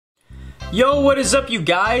Yo, what is up you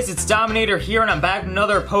guys? It's Dominator here and I'm back with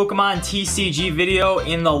another Pokemon TCG video.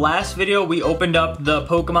 In the last video, we opened up the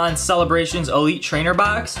Pokemon Celebrations Elite Trainer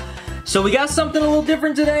box. So we got something a little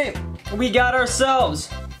different today. We got ourselves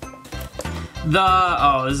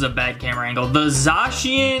this is a bad camera angle. The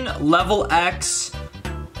Zacian Level X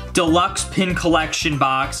Deluxe Pin Collection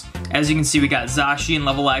box. As you can see, we got Zacian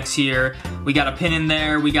Level X here. We got a pin in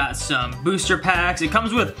there. We got some booster packs. It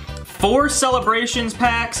comes with 4 Celebrations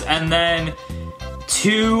packs and then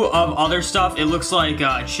 2 of other stuff. It looks like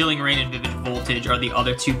Chilling Reign and Vivid Voltage are the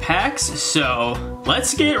other 2 packs. So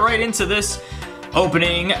let's get right into this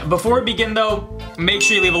opening. Before we begin though, make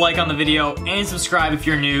sure you leave a like on the video and subscribe if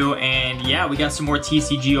you're new. And yeah, we got some more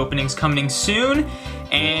TCG openings coming soon.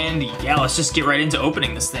 And yeah, let's just get right into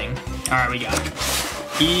opening this thing. All right, we got it.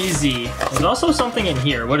 Easy. There's also something in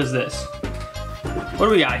here. What is this? What do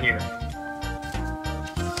we got here?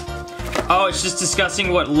 Oh, it's just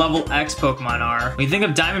discussing what level X Pokemon are. When you think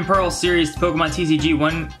of Diamond Pearl series Pokemon TCG,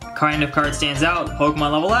 one kind of card stands out,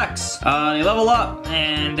 Pokemon level X. They level up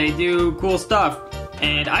and they do cool stuff.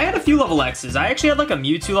 And I had a few level X's. I actually had like a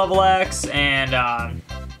Mewtwo level X and I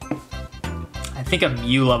think a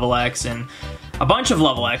Mew level X and a bunch of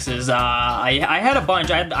level X's. I had a bunch.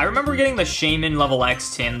 I remember getting the Shaman level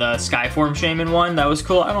X tin, the Skyform Shaman one. That was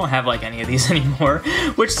cool. I don't have like any of these anymore,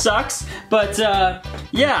 which sucks. But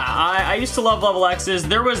yeah, I used to love level X's.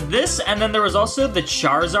 There was this, and then there was also the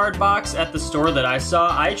Charizard box at the store that I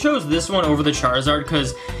saw. I chose this one over the Charizard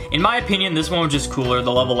because, in my opinion, this one was just cooler,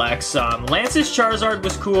 the level X. Lance's Charizard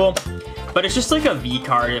was cool, but it's just like a V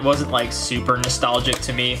card. It wasn't like super nostalgic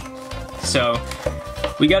to me. So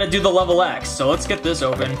we gotta do the level X, so let's get this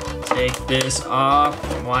open. Take this off.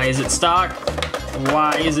 Why is it stuck?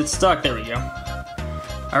 Why is it stuck? There we go.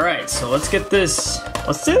 Alright, so let's get this,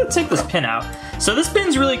 let's take this pin out. So this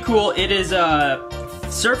pin's really cool. It is a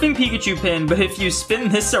Surfing Pikachu pin, but if you spin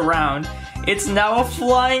this around, it's now a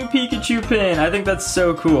Flying Pikachu pin. I think that's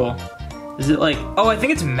so cool. Is it like, oh, I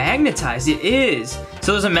think it's magnetized. It is.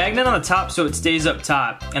 So there's a magnet on the top so it stays up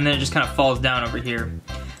top, and then it just kind of falls down over here.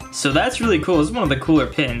 So that's really cool. This is one of the cooler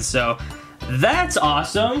pins, so that's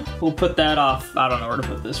awesome. We'll put that off. I don't know where to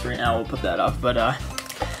put this right now. We'll put that off, but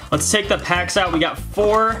let's take the packs out. We got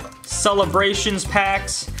 4 Celebrations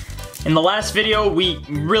packs. In the last video, we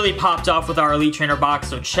really popped off with our Elite Trainer box,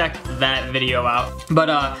 so check that video out. But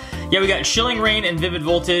yeah, we got Chilling Reign and Vivid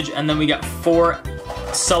Voltage, and then we got 4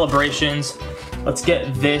 Celebrations. Let's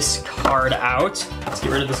get this card out. Let's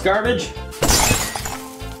get rid of this garbage.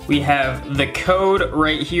 We have the code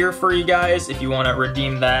right here for you guys if you want to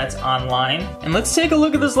redeem that online. And let's take a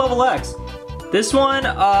look at this level X. This one,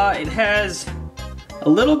 it has a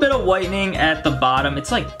little bit of whitening at the bottom.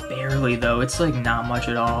 It's like barely though, it's like not much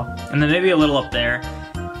at all. And then maybe a little up there.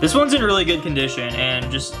 This one's in really good condition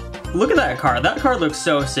and just look at that card. That card looks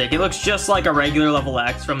so sick. It looks just like a regular level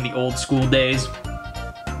X from the old school days.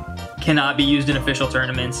 Cannot be used in official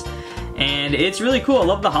tournaments. And it's really cool. I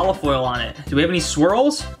love the holofoil on it. Do we have any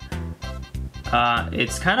swirls?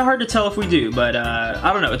 It's kind of hard to tell if we do, but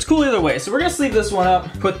I don't know. It's cool either way. So we're gonna sleeve this one up,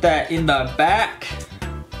 put that in the back.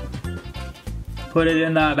 Put it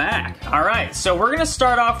in the back. All right, so we're gonna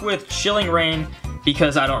start off with Chilling Reign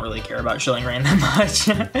because I don't really care about Chilling Reign that much.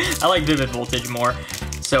 I like Vivid Voltage more.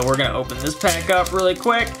 So we're gonna open this pack up really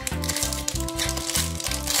quick.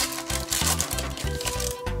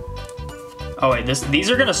 Oh wait, these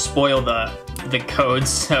are gonna spoil the codes,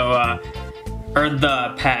 so or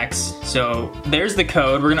the packs. So there's the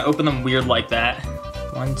code. We're gonna open them weird like that.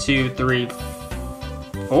 1, 2, 3,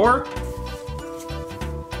 4.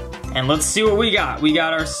 And let's see what we got. We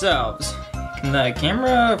got ourselves. Can the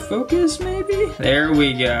camera focus maybe? There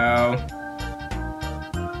we go.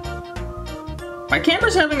 My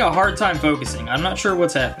camera's having a hard time focusing. I'm not sure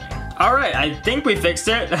what's happening. All right, I think we fixed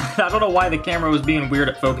it. I don't know why the camera was being weird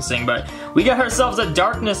at focusing, but we got ourselves a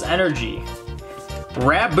Darkness Energy,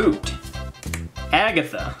 Raboot,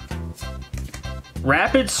 Agatha,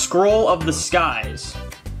 Rapid Scroll of the Skies,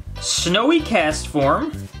 Snowy Cast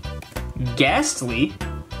Form, Ghastly,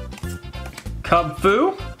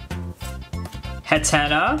 Kubfu,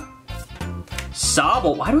 Hatena,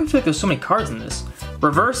 Sobble. Why do I feel like there's so many cards in this?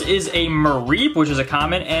 Reverse is a Mareep, which is a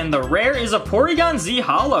common, and the rare is a Porygon Z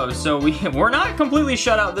Holo. So we're not completely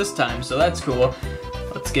shut out this time, so that's cool.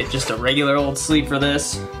 Let's get just a regular old sleeve for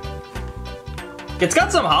this. It's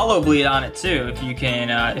got some Holo Bleed on it too, if you can,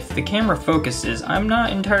 if the camera focuses. I'm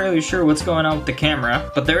not entirely sure what's going on with the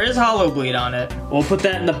camera, but there is Holo Bleed on it. We'll put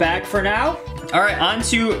that in the back for now. All right, on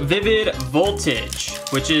to Vivid Voltage,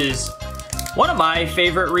 which is one of my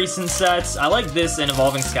favorite recent sets. I like this and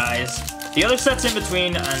Evolving Skies. The other sets in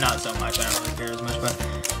between, not so much. I don't really care as much, but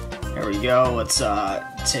There we go. Let's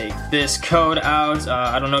take this code out.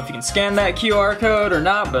 I don't know if you can scan that QR code or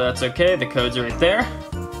not, but that's okay. The code's right there.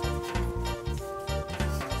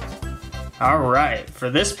 Alright, for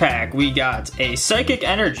this pack, we got a Psychic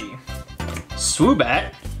Energy,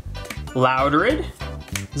 Swoobat, Loudred,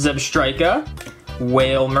 Zebstrika,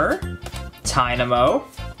 Wailmer, Tynamo,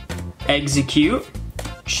 Execute,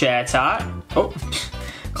 Chatot,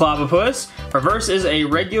 Clobbopus. Reverse is a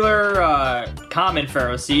regular common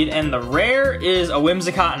Ferroseed, and the rare is a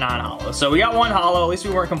Whimsicott non-holo. So we got one holo, at least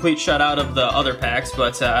we weren't complete shut out of the other packs,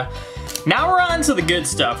 but now we're on to the good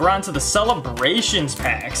stuff. We're on to the Celebrations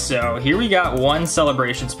pack. So here we got one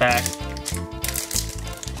Celebrations pack.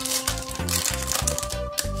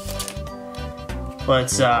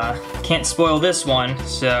 Let's, can't spoil this one,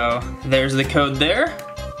 so there's the code there.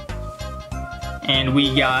 And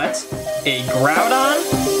we got a Groudon,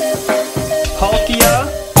 Palkia.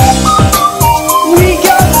 We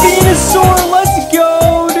got Venusaur, let's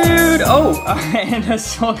go, dude! Oh, and a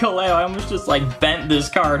Solgaleo. I almost just like bent this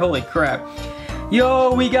card, holy crap.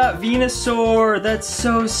 Yo, we got Venusaur, that's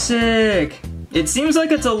so sick. It seems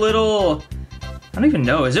like it's a little, I don't even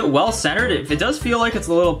know, is it well centered? It does feel like it's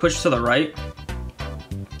a little pushed to the right.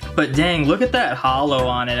 But dang, look at that holo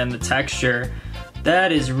on it and the texture.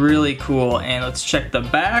 That is really cool. And let's check the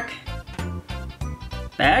back.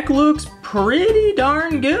 Back looks pretty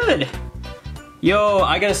darn good. Yo,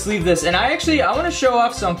 I gotta sleeve this. And I want to show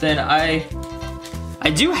off something. I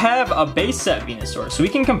do have a base set Venusaur, so we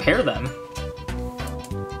can compare them.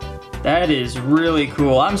 That is really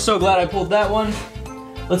cool. I'm so glad I pulled that one.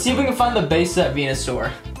 Let's see if we can find the base set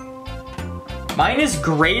Venusaur. Mine is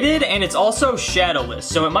graded, and it's also shadowless,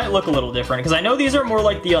 so it might look a little different, because I know these are more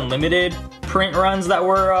like the unlimited print runs that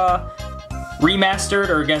were remastered,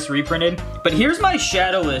 or I guess reprinted. But here's my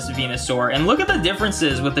shadowless Venusaur, and look at the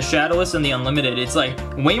differences with the shadowless and the unlimited. It's like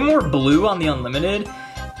way more blue on the unlimited,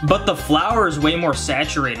 but the flower is way more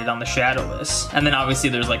saturated on the shadowless. And then obviously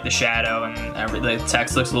there's like the shadow, and the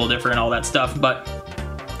text looks a little different and all that stuff, but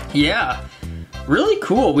yeah. Really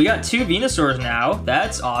cool. We got two Venusaurs now.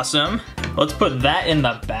 That's awesome. Let's put that in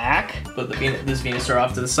the back. Put this Venusaur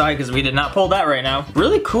off to the side because we did not pull that right now.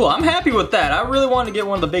 Really cool. I'm happy with that. I really want to get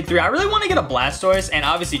one of the big three. I really want to get a Blastoise, and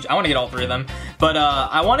obviously I want to get all three of them. But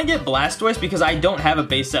I want to get Blastoise because I don't have a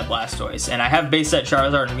base set Blastoise, and I have base set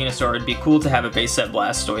Charizard and Venusaur. It'd be cool to have a base set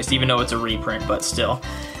Blastoise, even though it's a reprint, but still.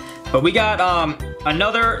 But we got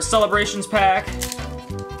another Celebrations pack.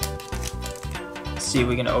 Let's see if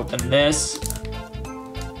we can open this.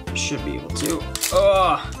 Should be able to.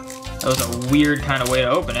 Oh, that was a weird kind of way to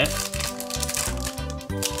open it.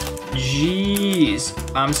 Jeez,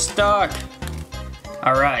 I'm stuck.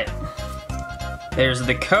 All right, there's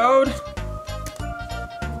the code.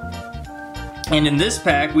 And in this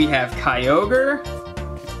pack, we have Kyogre,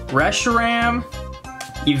 Reshiram,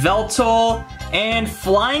 Yveltal, and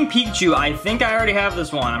Flying Pikachu. I think I already have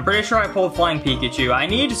this one. I'm pretty sure I pulled Flying Pikachu. I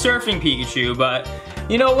need Surfing Pikachu, but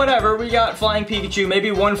you know, whatever, we got Flying Pikachu,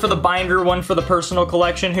 maybe one for the binder, one for the personal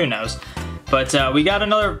collection, who knows. But we got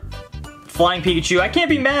another Flying Pikachu. I can't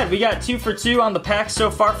be mad, we got 2 for 2 on the pack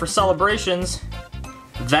so far for Celebrations.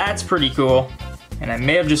 That's pretty cool. And I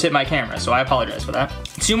may have just hit my camera, so I apologize for that.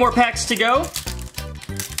 2 more packs to go.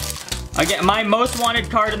 Again, my most wanted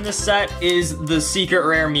card in this set is the Secret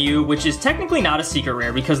Rare Mew, which is technically not a Secret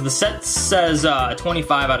Rare because the set says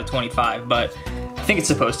 25 out of 25, but I think it's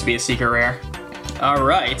supposed to be a Secret Rare.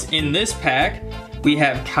 Alright, in this pack, we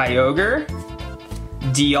have Kyogre,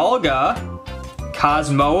 Dialga,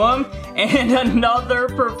 Cosmoem, and another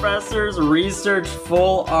Professor's Research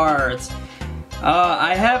Full Art.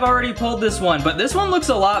 I have already pulled this one, but this one looks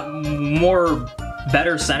a lot more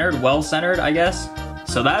better centered, well centered, I guess.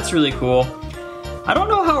 So that's really cool. I don't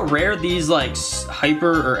know how rare these like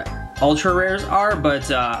hyper or ultra rares are,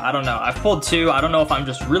 but I don't know. I've pulled 2. I don't know if I'm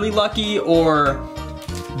just really lucky or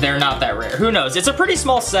they're not that rare. Who knows? It's a pretty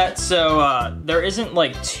small set, so there isn't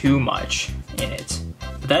like too much in it.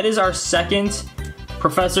 That is our second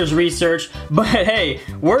Professor's Research, but hey,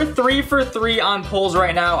 we're 3 for 3 on pulls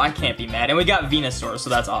right now. I can't be mad. And we got Venusaur, so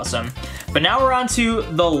that's awesome. But now we're on to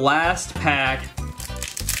the last pack.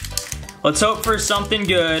 Let's hope for something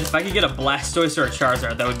good. If I could get a Blastoise or a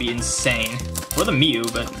Charizard, that would be insane. Or the Mew,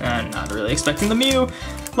 but I'm not really expecting the Mew.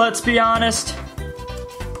 Let's be honest.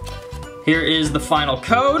 Here is the final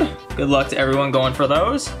code. Good luck to everyone going for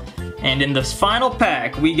those. And in this final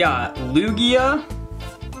pack, we got Lugia,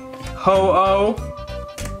 Ho-Oh,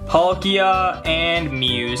 Palkia, and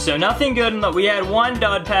Mew. So nothing good. We had 1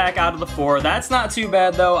 dud pack out of the 4. That's not too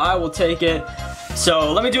bad though. I will take it.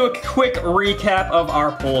 So let me do a quick recap of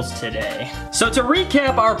our pulls today. So to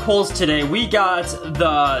recap our pulls today, we got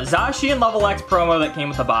the Zacian Level X promo that came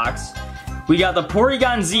with the box. We got the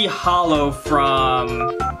Porygon Z Holo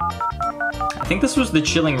from, I think this was the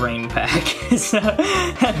Chilling Rain pack.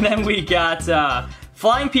 And then we got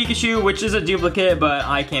Flying Pikachu, which is a duplicate, but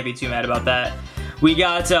I can't be too mad about that. We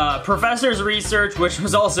got Professor's Research, which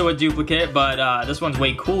was also a duplicate, but this one's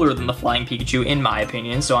way cooler than the Flying Pikachu, in my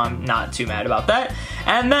opinion, so I'm not too mad about that.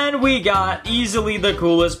 And then we got easily the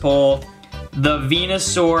coolest pull, the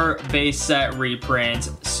Venusaur base set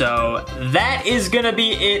reprint. So that is gonna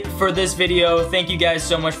be it for this video. Thank you guys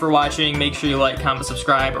so much for watching. Make sure you like, comment,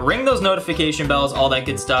 subscribe, ring those notification bells, all that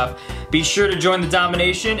good stuff. Be sure to join the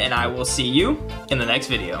domination, and I will see you in the next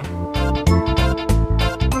video.